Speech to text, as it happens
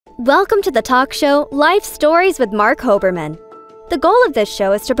Welcome to the talk show Life Stories with Marc Hoberman. The goal of this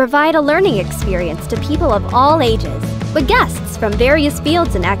show is to provide a learning experience to people of all ages, with guests from various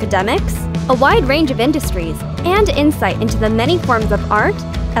fields in academics, a wide range of industries, and insight into the many forms of art,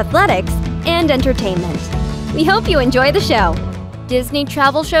 athletics, and entertainment. We hope you enjoy the show. Disney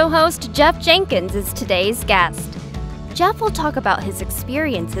travel show host Jeff Jenkins is today's guest. Jeff will talk about his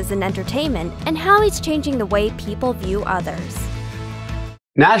experiences in entertainment and how he's changing the way people view others.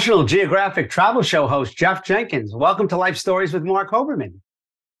 National Geographic travel show host Jeff Jenkins. Welcome to Life Stories with Marc Hoberman.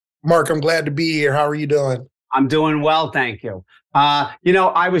 Mark, I'm glad to be here. How are you doing? I'm doing well, thank you.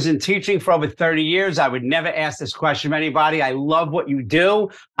 I was in teaching for over 30 years. I would never ask this question of anybody. I love what you do.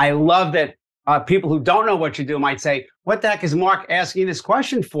 I love that people who don't know what you do might say, what the heck is Mark asking this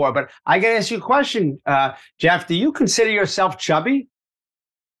question for? But I got to ask you a question, Jeff. Do you consider yourself chubby?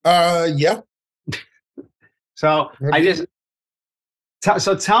 Yeah. So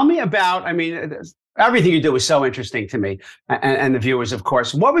So tell me about, everything you do is so interesting to me and the viewers, of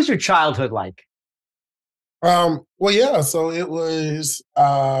course. What was your childhood like? So it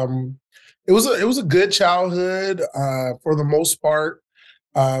was a good childhood for the most part.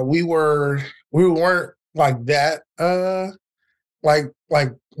 We weren't like that like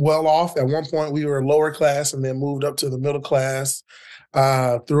well off. At one point we were lower class and then moved up to the middle class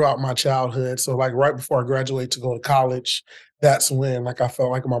throughout my childhood. So like right before I graduated to go to college, that's when I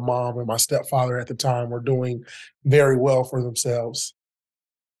felt like my mom and my stepfather at the time were doing very well for themselves.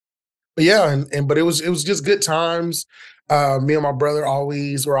 But yeah, but it was just good times. Me and my brother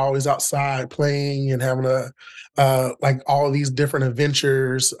were always outside playing and having like all of these different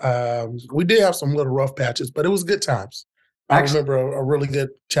adventures. We did have some little rough patches, but it was good times. I remember a really good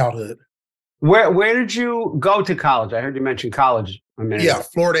childhood. Where did you go to college? I heard you mention college a minute ago.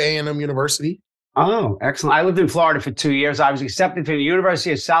 Florida A&M University. Oh, excellent. I lived in Florida for 2 years. I was accepted to the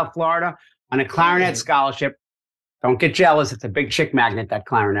University of South Florida on a clarinet scholarship. Don't get jealous. It's a big chick magnet, that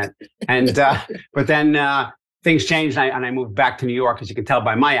clarinet. And but then things changed and I moved back to New York, as you can tell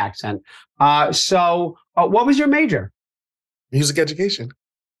by my accent. So what was your major? Music education.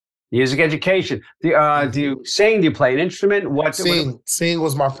 Music education. Do you sing? Do you play an instrument? Sing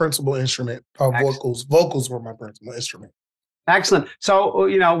was my principal instrument. Vocals were my principal instrument. Excellent. So,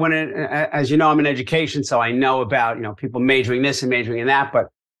 as you know, I'm in education, so I know about, people majoring this and majoring in that, but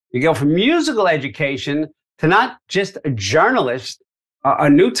you go from musical education to not just a journalist, a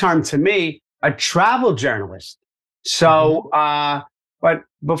new term to me, a travel journalist. So, but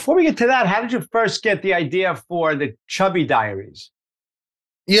before we get to that, how did you first get the idea for the Chubby Diaries?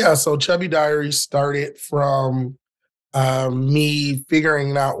 Yeah, so Chubby Diaries started from me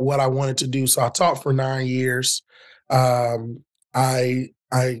figuring out what I wanted to do. So I taught for 9 years. My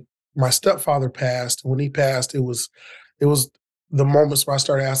stepfather passed. When he passed, it was the moments where I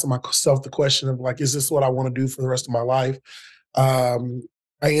started asking myself the question of like, is this what I want to do for the rest of my life? I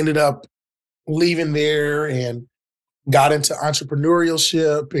ended up leaving there and got into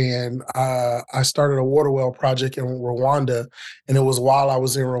entrepreneurship, and I started a water well project in Rwanda. And it was while I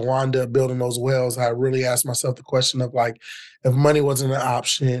was in Rwanda building those wells, I really asked myself the question of like, if money wasn't an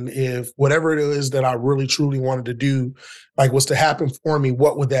option, if whatever it is that I really truly wanted to do, like was to happen for me,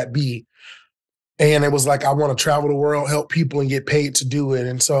 what would that be? And it was like, I want to travel the world, help people and get paid to do it.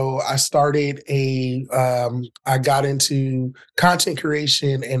 And so I started I got into content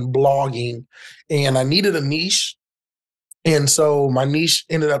creation and blogging, and I needed a niche. And so my niche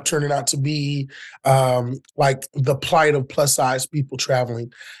ended up turning out to be like the plight of plus size people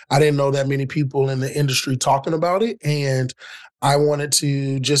traveling. I didn't know that many people in the industry talking about it. And I wanted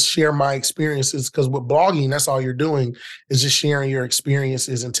to just share my experiences, because with blogging, that's all you're doing is just sharing your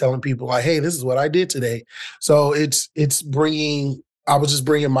experiences and telling people like, hey, this is what I did today. So I was just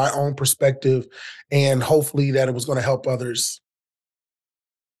bringing my own perspective, and hopefully that it was going to help others.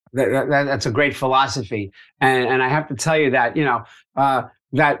 That's a great philosophy. And I have to tell you that,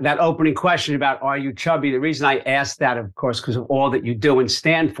 that opening question about, are you chubby? The reason I asked that, of course, because of all that you do and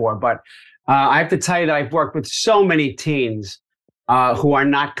stand for. But I have to tell you that I've worked with so many teens who are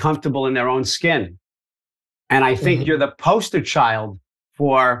not comfortable in their own skin. And I think you're the poster child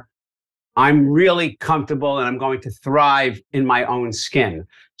for, I'm really comfortable and I'm going to thrive in my own skin.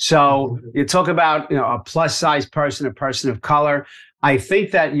 So you talk about, a plus size person, a person of color. I think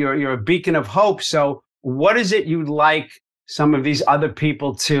that you're a beacon of hope. So what is it you'd like some of these other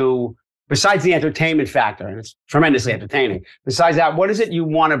people to, besides the entertainment factor, and it's tremendously entertaining, besides that, what is it you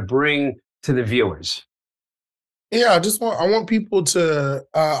want to bring to the viewers? Yeah, I want people to,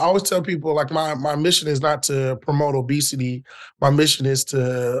 I always tell people like my mission is not to promote obesity. My mission is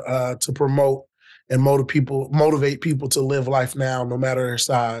to promote and motivate people to live life now, no matter their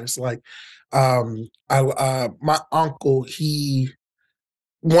size. Like, my uncle, he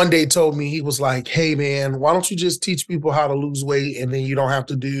one day told me, he was like, "Hey man, why don't you just teach people how to lose weight, and then you don't have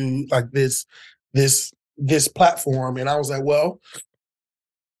to do like this platform?" And I was like, "Well,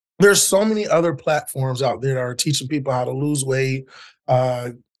 there's so many other platforms out there that are teaching people how to lose weight. Uh,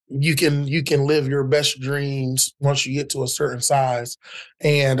 you can live your best dreams once you get to a certain size."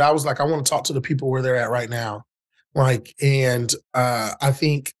 And I was like, I want to talk to the people where they're at right now. Like, and I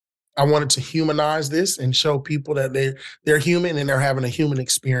think I wanted to humanize this and show people that they're human and they're having a human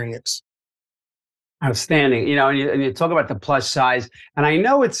experience. Outstanding. And you talk about the plus size, and I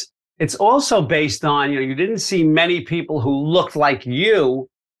know it's also based on, you didn't see many people who looked like you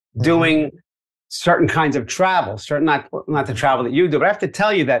Mhm. doing certain kinds of travel, certain not the travel that you do. But I have to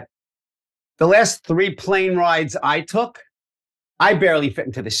tell you that the last 3 plane rides I took, I barely fit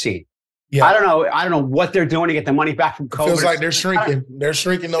into the seat. Yeah, I don't know what they're doing to get the money back from it feels COVID. like they're shrinking. They're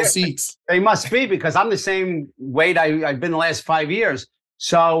shrinking those seats. They must be, because I'm the same weight I've been the last 5 years.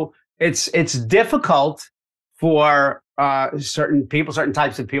 So it's difficult for certain people, certain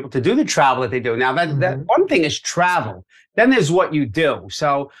types of people, to do the travel that they do. Now that Mhm. one thing is travel. Then there's what you do.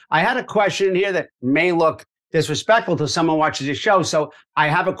 So I had a question here that may look disrespectful to someone watches the show. So I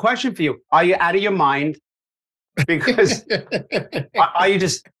have a question for you. Are you out of your mind? Because are you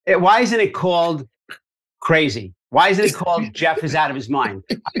just? Why isn't it called crazy? Why isn't it called Jeff is out of his mind?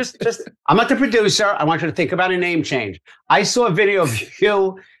 I'm not the producer. I want you to think about a name change. I saw a video of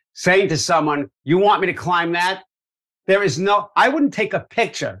you saying to someone, "You want me to climb that?" I wouldn't take a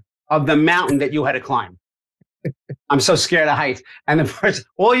picture of the mountain that you had to climb. I'm so scared of heights. And the first,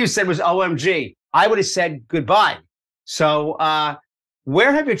 all you said was OMG. I would have said goodbye. So,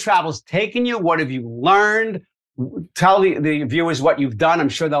 where have your travels taken you? What have you learned? Tell the viewers what you've done. I'm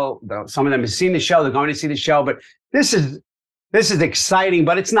sure some of them have seen the show. They're going to see the show, but this is exciting,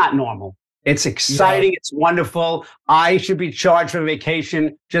 but it's not normal. It's Yeah. exciting. It's wonderful. I should be charged for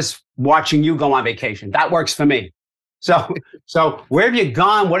vacation just watching you go on vacation. That works for me. So where have you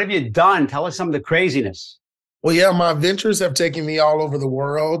gone? What have you done? Tell us some of the craziness. Well, yeah, my adventures have taken me all over the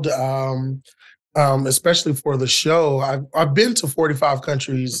world. Especially for the show. I've been to 45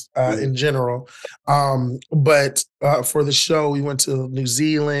 countries in general, but for the show, we went to New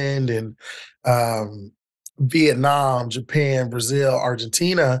Zealand and um, Vietnam, Japan, Brazil,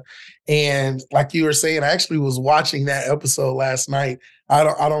 Argentina, and like you were saying, I actually was watching that episode last night. I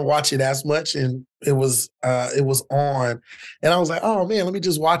don't watch it as much, and it was on, and I was like, oh man, let me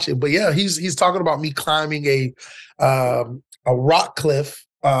just watch it. But yeah, he's talking about me climbing a rock cliff,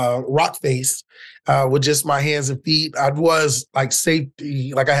 rock face, with just my hands and feet. I was like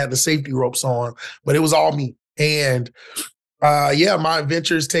safety, like I had the safety ropes on, but it was all me. And yeah, my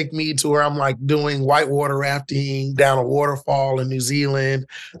adventures take me to where I'm like doing whitewater rafting down a waterfall in New Zealand,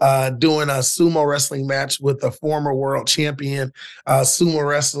 doing a sumo wrestling match with a former world champion sumo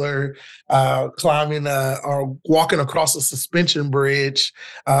wrestler, climbing or walking across a suspension bridge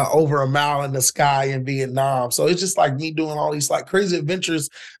over a mile in the sky in Vietnam. So it's just like me doing all these like crazy adventures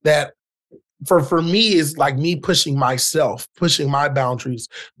that for me is like me pushing myself, pushing my boundaries,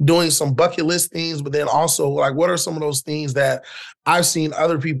 doing some bucket list things, but then also like what are some of those things that I've seen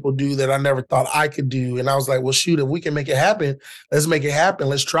other people do that I never thought I could do? And I was like, well, shoot, if we can make it happen, let's make it happen.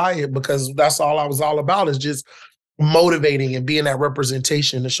 Let's try it, because that's all I was all about, is just motivating and being that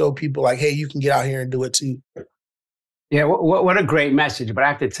representation to show people like, hey, you can get out here and do it too. Yeah, what a great message. But I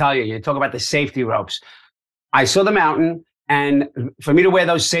have to tell you, you talk about the safety ropes. I saw the mountain, and for me to wear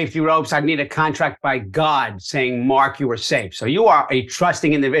those safety ropes, I'd need a contract by God saying, Mark, you are safe. So you are a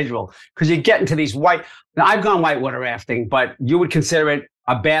trusting individual, because you get into these now I've gone whitewater rafting, but you would consider it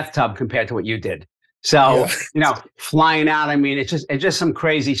a bathtub compared to what you did. So, Yeah. flying out, I mean, it's just some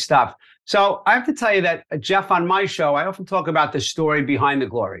crazy stuff. So I have to tell you that, Jeff, on my show, I often talk about the story behind the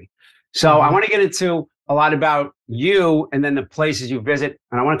glory. So I Mhm. want to get into a lot about you and then the places you visit.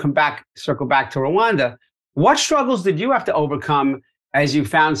 And I want to circle back to Rwanda. What struggles did you have to overcome as you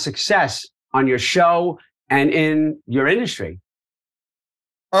found success on your show and in your industry?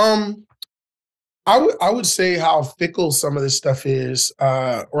 Um, I would say how fickle some of this stuff is.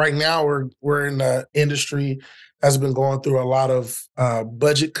 Right now, we're in the industry has been going through a lot of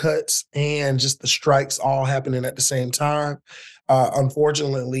budget cuts and just the strikes all happening at the same time.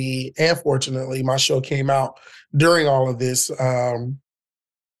 Unfortunately and fortunately, my show came out during all of this,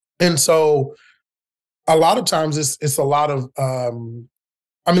 and so a lot of times it's a lot of I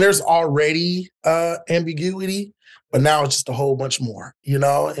mean, there's already ambiguity, but now it's just a whole bunch more,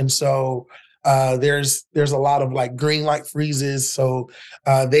 And so there's a lot of like green light freezes, so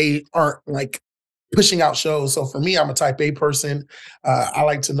they aren't like pushing out shows. So for me, I'm a type A person. I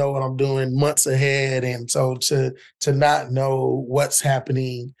like to know what I'm doing months ahead. And so to not know what's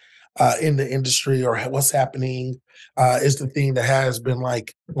happening in the industry or what's happening is the thing that has been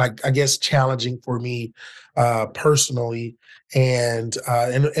like I guess challenging for me personally and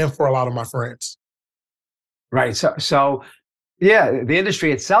for a lot of my friends. Right. So yeah, the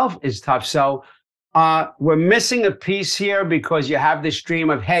industry itself is tough. So we're missing a piece here because you have this dream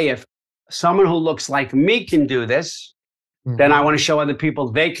of, hey, if someone who looks like me can do this, then I want to show other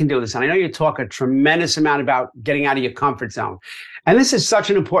people they can do this. And I know you talk a tremendous amount about getting out of your comfort zone. And this is such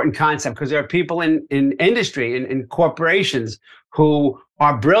an important concept because there are people in industry, in corporations who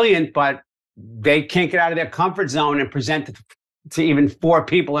are brilliant, but they can't get out of their comfort zone and present it to even 4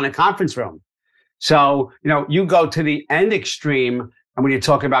 people in a conference room. So, you go to the end extreme and when you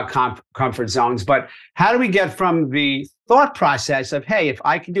talk about comfort zones, but how do we get from the thought process of, hey, if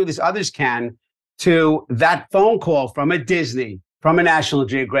I can do this, others can, to that phone call from a Disney, from a National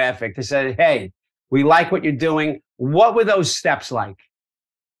Geographic to say, hey, we like what you're doing. What were those steps like?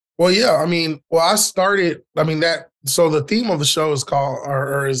 Well, yeah, I started, so the theme of the show is called,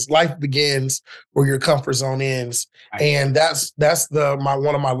 or is Life Begins Where Your Comfort Zone Ends. Right. And that's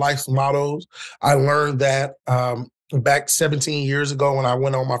one of my life's mottos. I learned that back 17 years ago when I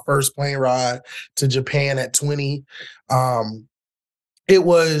went on my first plane ride to Japan at 20. To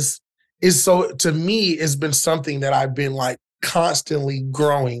me, it's been something that I've been like constantly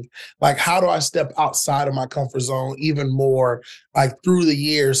growing. Like, how do I step outside of my comfort zone even more, like through the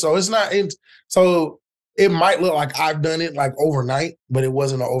years? So so it might look like I've done it like overnight, but it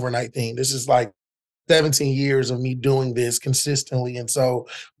wasn't an overnight thing. This is like 17 years of me doing this consistently. And so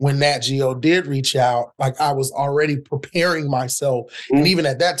when Nat Geo did reach out, like I was already preparing myself. And even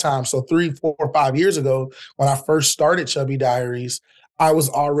at that time, so 3, 4, 5 years ago, when I first started Chubby Diaries, I was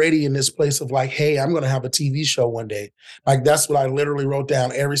already in this place of like, hey, I'm going to have a TV show one day. Like, that's what I literally wrote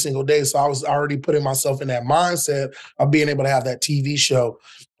down every single day. So I was already putting myself in that mindset of being able to have that TV show.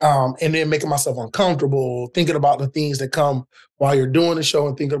 And then making myself uncomfortable, thinking about the things that come while you're doing the show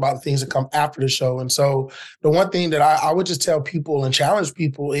and thinking about the things that come after the show. And so the one thing that I would just tell people and challenge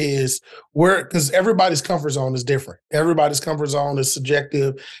people is because everybody's comfort zone is different. Everybody's comfort zone is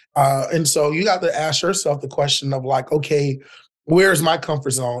subjective. And so you got to ask yourself the question of like, okay, where's my comfort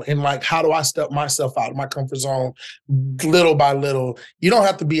zone? And like, how do I step myself out of my comfort zone little by little? You don't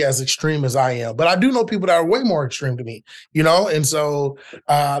have to be as extreme as I am, but I do know people that are way more extreme to me, And so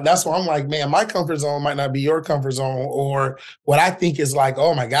that's why I'm like, man, my comfort zone might not be your comfort zone, or what I think is like,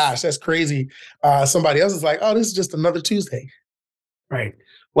 oh my gosh, that's crazy. Somebody else is like, oh, this is just another Tuesday. Right.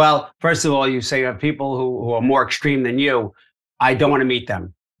 Well, first of all, you say you have people who are more extreme than you. I don't want to meet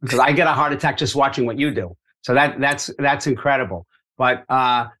them because I get a heart attack just watching what you do. So that's incredible. But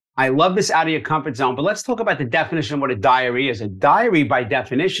I love this out of your comfort zone. But let's talk about the definition of what a diary is. A diary, by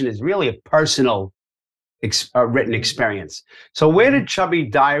definition, is really a personal written experience. So where did Chubby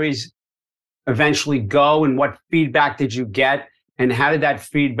Diaries eventually go, and what feedback did you get, and how did that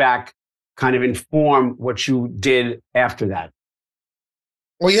feedback kind of inform what you did after that?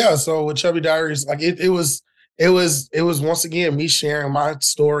 Well, yeah. So with Chubby Diaries, like it was once again me sharing my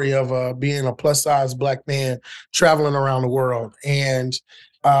story of being a plus size Black man traveling around the world, and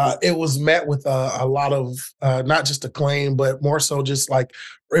it was met with a lot of not just acclaim, but more so just like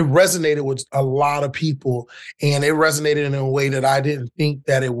it resonated with a lot of people, and it resonated in a way that I didn't think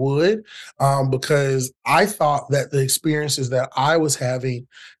that it would, because I thought that the experiences that I was having,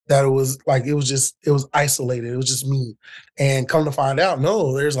 that it was isolated. It was just me. And come to find out,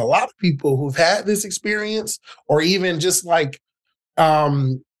 no, there's a lot of people who've had this experience, or even just like,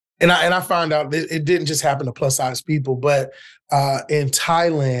 and I found out that it didn't just happen to plus size people, but in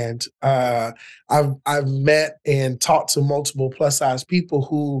Thailand, I've met and talked to multiple plus size people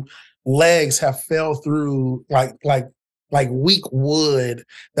who legs have fell through like weak wood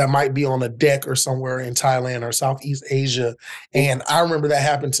that might be on a deck or somewhere in Thailand or Southeast Asia. And I remember that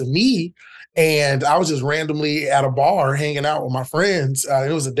happened to me. And I was just randomly at a bar hanging out with my friends.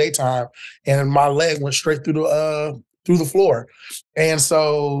 It was a daytime, and my leg went straight through the floor. And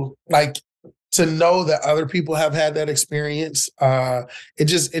so, like, to know that other people have had that experience, it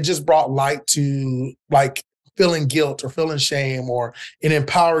just brought light to like feeling guilt or feeling shame, or it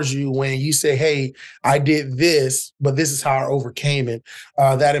empowers you when you say, hey, I did this, but this is how I overcame it.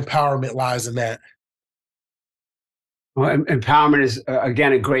 That empowerment lies in that. Well, empowerment is,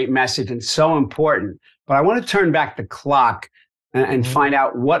 again, a great message and so important. But I want to turn back the clock and find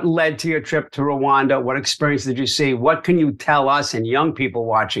out what led to your trip to Rwanda. What experience did you see? What can you tell us and young people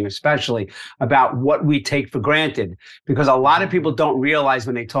watching, especially, about what we take for granted? Because a lot of people don't realize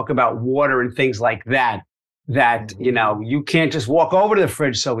when they talk about water and things like that, you know, you can't just walk over to the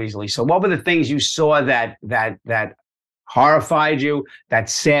fridge so easily. So what were the things you saw that horrified you, that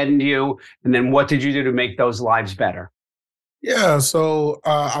saddened you? And then what did you do to make those lives better? Yeah, so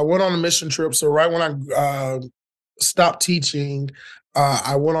I went on a mission trip. So right when I stopped teaching,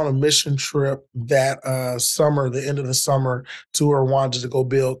 I went on a mission trip that summer, the end of the summer, to Rwanda to go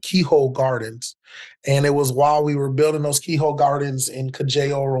build keyhole gardens. And it was while we were building those keyhole gardens in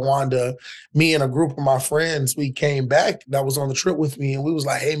Kajeyo, Rwanda, me and a group of my friends, we came back that was on the trip with me, and we was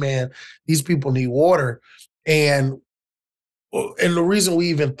like, hey, man, these people need water. And the reason we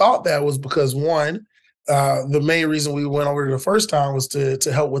even thought that was because, one, the main reason we went over there the first time was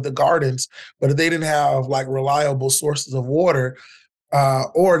to help with the gardens. But if they didn't have like reliable sources of water,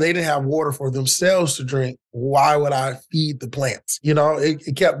 or they didn't have water for themselves to drink, why would I feed the plants? You know,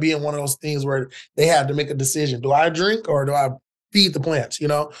 it kept being one of those things where they had to make a decision. Do I drink or do I feed the plants, you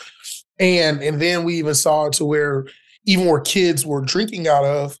know? And then we even saw it to where even where kids were drinking out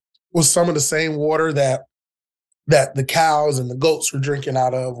of was some of the same water that the cows and the goats were drinking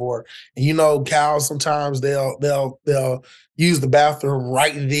out of. Or, you know, cows sometimes they'll use the bathroom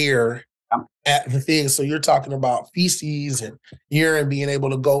right there at the thing. So you're talking about feces and urine being able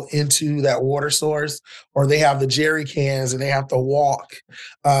to go into that water source, or they have the jerry cans and they have to walk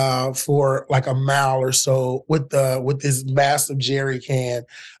for like a mile or so with this massive jerry can,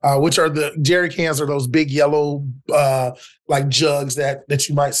 which are the jerry cans are those big yellow like jugs that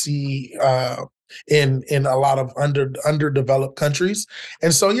you might see in a lot of underdeveloped countries.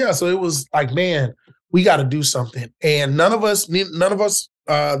 And so, yeah, so it was like, man, we got to do something. And none of us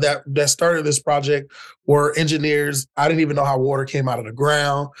that started this project were engineers. I didn't even know how water came out of the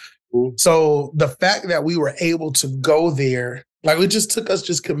ground. Mm-hmm. So the fact that we were able to go there, like, it just took us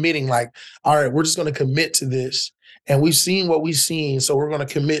just committing, like, all right, we're just going to commit to this. And we've seen what we've seen, so we're going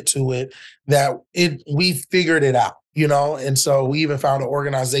to commit to it, we figured it out, you know? And so we even found an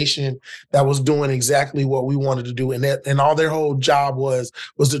organization that was doing exactly what we wanted to do. And all their whole job was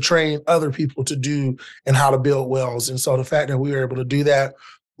to train other people to do and how to build wells. And so the fact that we were able to do that,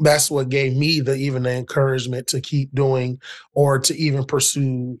 that's what gave me the encouragement to keep doing or to even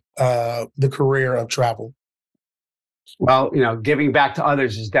pursue the career of travel. Well, you know, giving back to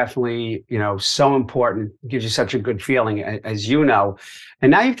others is definitely, you know, so important. It gives you such a good feeling, as you know. And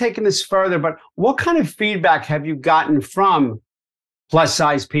now you've taken this further, but what kind of feedback have you gotten from plus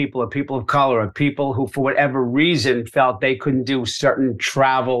size people or people of color or people who, for whatever reason, felt they couldn't do certain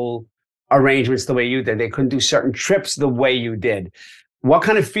travel arrangements the way you did? They couldn't do certain trips the way you did. What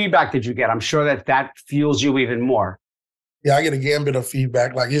kind of feedback did you get? I'm sure that fuels you even more. Yeah, I get a gambit of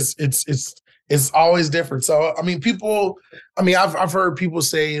feedback. Like it's always different. So, I mean, I've heard people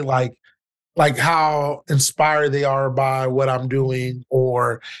say like how inspired they are by what I'm doing,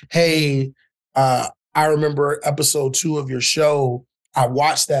 or, hey, I remember episode 2 of your show. I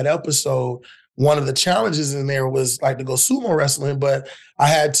watched that episode. One of the challenges in there was like to go sumo wrestling, but I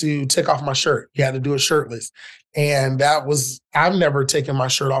had to take off my shirt. You had to do it shirtless. And I've never taken my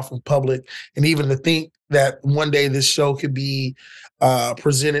shirt off in public. And even to think that one day this show could be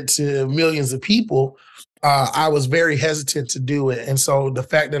presented to millions of people, I was very hesitant to do it. And so the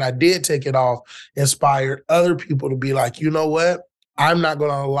fact that I did take it off inspired other people to be like, you know what? I'm not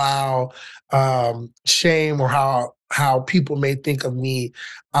going to allow shame or how people may think of me.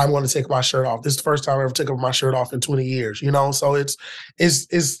 I'm going to take my shirt off. This is the first time I ever took my shirt off in 20 years, you know? So it's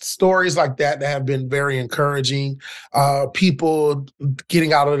stories like that have been very encouraging. People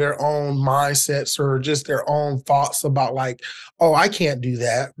getting out of their own mindsets or just their own thoughts about like, oh, I can't do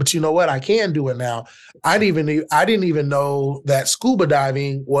that, but you know what? I can do it now. I didn't even know that scuba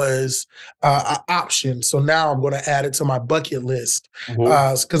diving was an option. So now I'm going to add it to my bucket list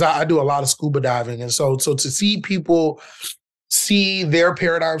because I do a lot of scuba diving. And so to see people see their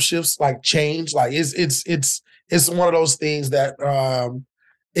paradigm shifts like change, like it's one of those things that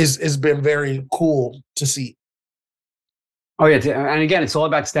is been very cool to see. Oh yeah, and again, it's all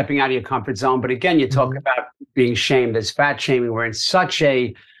about stepping out of your comfort zone. But again, you talk about being shamed. There's fat shaming. We're in such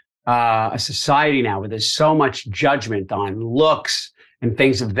a society now where there's so much judgment on looks and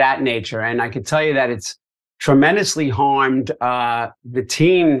things of that nature. And I can tell you that it's tremendously harmed the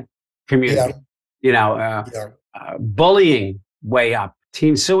teen community. Yeah. Bullying way up,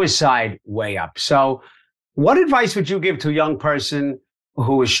 teen suicide way up. So what advice would you give to a young person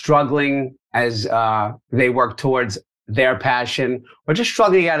who is struggling as they work towards their passion, or just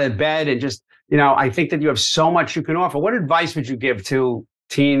struggling out of bed and just I think that you have so much you can offer. What advice would you give to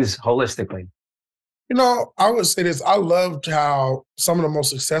teens holistically? I would say this. I loved how some of the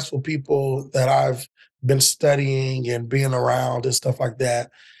most successful people that I've been studying and being around and stuff like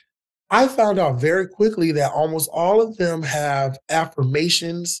that, I found out very quickly that almost all of them have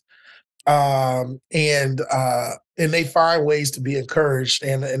affirmations, and they find ways to be encouraged.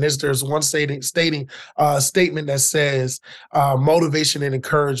 And there's one statement that says, motivation and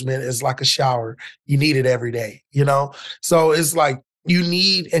encouragement is like a shower. You need it every day. So it's like you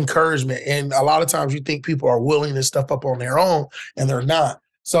need encouragement, and a lot of times you think people are willing to step up on their own, and they're not.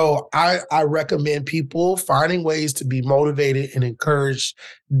 So I recommend people finding ways to be motivated and encouraged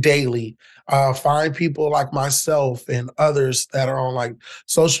daily. Find people like myself and others that are on like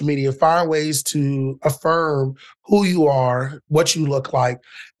social media. Find ways to affirm who you are, what you look like,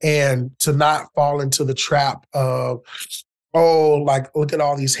 and to not fall into the trap of, oh, like, look at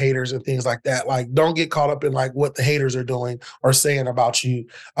all these haters and things like that. Like, don't get caught up in like what the haters are doing or saying about you.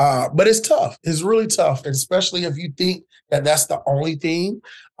 But it's tough. It's really tough, and especially if you think that that's the only thing.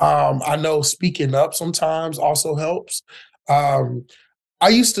 I know speaking up sometimes also helps. I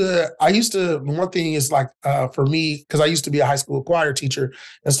used to, one thing is like, for me, because I used to be a high school choir teacher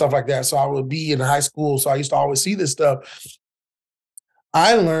and stuff like that. So I would be in high school. So I used to always see this stuff.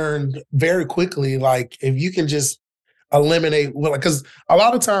 I learned very quickly, like, if you can just eliminate, well, because a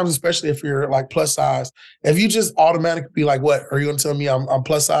lot of times, especially if you're like plus size, if you just automatically be like, what, are you going to tell me I'm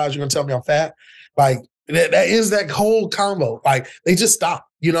plus size? You're going to tell me I'm fat? Like, that is that whole combo. Like, they just stop,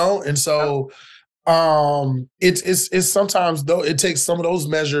 And so it's sometimes, though, it takes some of those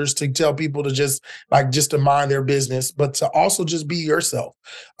measures to tell people to just to mind their business, but to also just be yourself.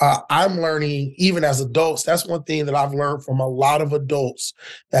 I'm learning, even as adults, that's one thing that I've learned from a lot of adults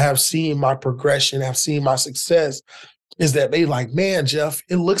that have seen my progression, have seen my success, is that they like, man, Jeff,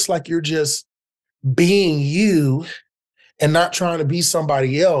 it looks like you're just being you and not trying to be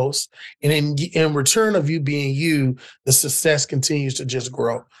somebody else. And in return of you being you, the success continues to just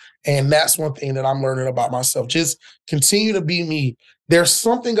grow. And that's one thing that I'm learning about myself. Just continue to be me. There's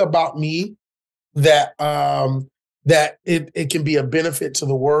something about me that that it can be a benefit to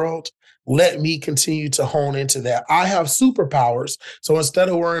the world. Let me continue to hone into that. I have superpowers. So instead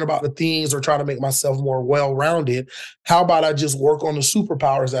of worrying about the things or trying to make myself more well-rounded, how about I just work on the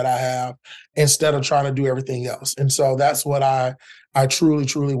superpowers that I have instead of trying to do everything else? And so that's what I truly,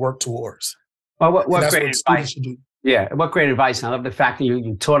 truly work towards. Well, what that's great what advice. students should do. Yeah, what great advice. And I love the fact that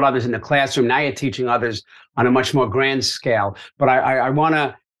you taught others in the classroom. Now you're teaching others on a much more grand scale. But I want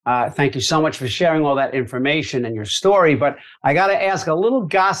to thank you so much for sharing all that information and your story. But I got to ask a little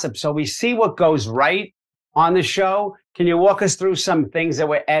gossip. So we see what goes right on the show. Can you walk us through some things that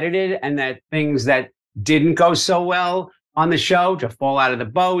were edited and that things that didn't go so well on the show? Did you fall out of the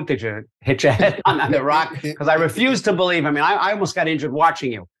boat? Did you hit your head on the rock? Because I refuse to believe. I mean, I almost got injured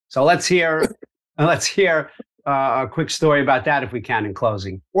watching you. So let's hear a quick story about that if we can in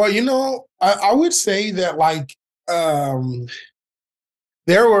closing. Well, I would say that like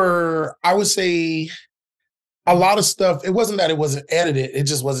there were, I would say, a lot of stuff. It wasn't that it wasn't edited. It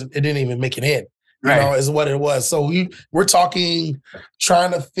just wasn't, it didn't even make it in, is what it was. So we're talking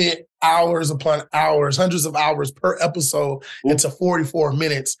trying to fit hours upon hours, hundreds of hours per episode into 44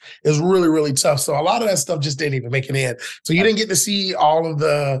 minutes is really, really tough. So a lot of that stuff just didn't even make it in. So you didn't get to see all of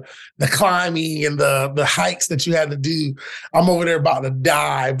the climbing and the hikes that you had to do. I'm over there about to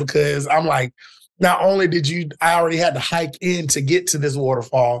die because I'm like, not only I already had to hike in to get to this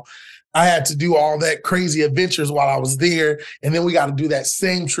waterfall, I had to do all that crazy adventures while I was there. And then we got to do that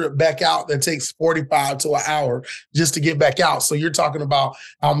same trip back out that takes 45 to an hour just to get back out. So you're talking about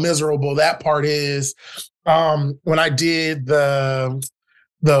how miserable that part is. When I did the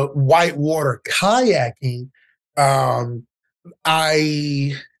whitewater kayaking,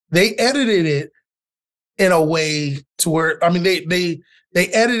 they edited it in a way to where, I mean, they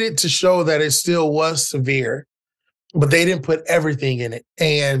edited it to show that it still was severe, but they didn't put everything in it.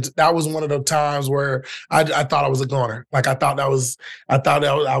 And that was one of the times where I thought I was a goner. Like I was unalive. I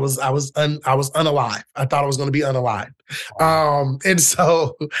thought I was going to be unalive. And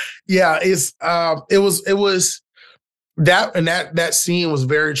so, yeah, it was that, and that scene was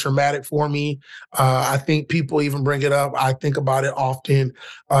very traumatic for me. I think people even bring it up. I think about it often.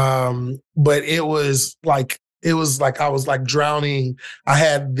 But it was like I was like drowning. I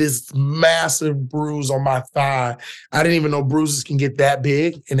had this massive bruise on my thigh. I didn't even know bruises can get that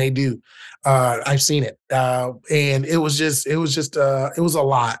big, and they do. I've seen it. And it was a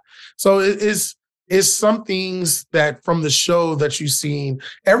lot. So it's some things that from the show that you've seen,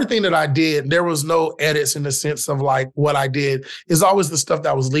 everything that I did, there was no edits in the sense of like what I did is always the stuff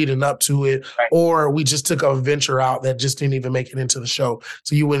that was leading up to it, Right. or we just took a venture out that just didn't even make it into the show.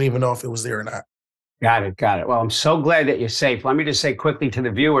 So you wouldn't even know if it was there or not. Got it. Got it. Well, I'm so glad that you're safe. Let me just say quickly to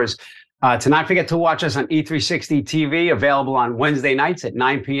the viewers, to not forget to watch us on E360 TV, available on Wednesday nights at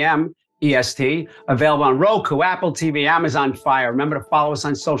 9 p.m. EST, available on Roku, Apple TV, Amazon Fire. Remember to follow us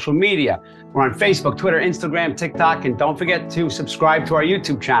on social media. We're on Facebook, Twitter, Instagram, TikTok, and don't forget to subscribe to our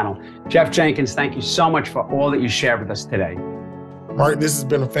YouTube channel. Jeff Jenkins, thank you so much for all that you shared with us today. Mark, this has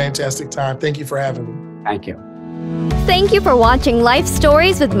been a fantastic time. Thank you for having me. Thank you. Thank you for watching Life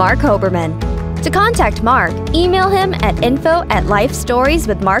Stories with Marc Hoberman. To contact Marc, email him at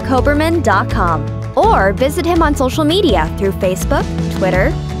info@lifestorieswithmarchoberman.com or visit him on social media through Facebook,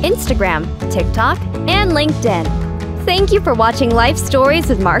 Twitter, Instagram, TikTok, and LinkedIn. Thank you for watching Life Stories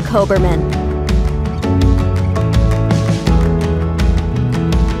with Marc Hoberman.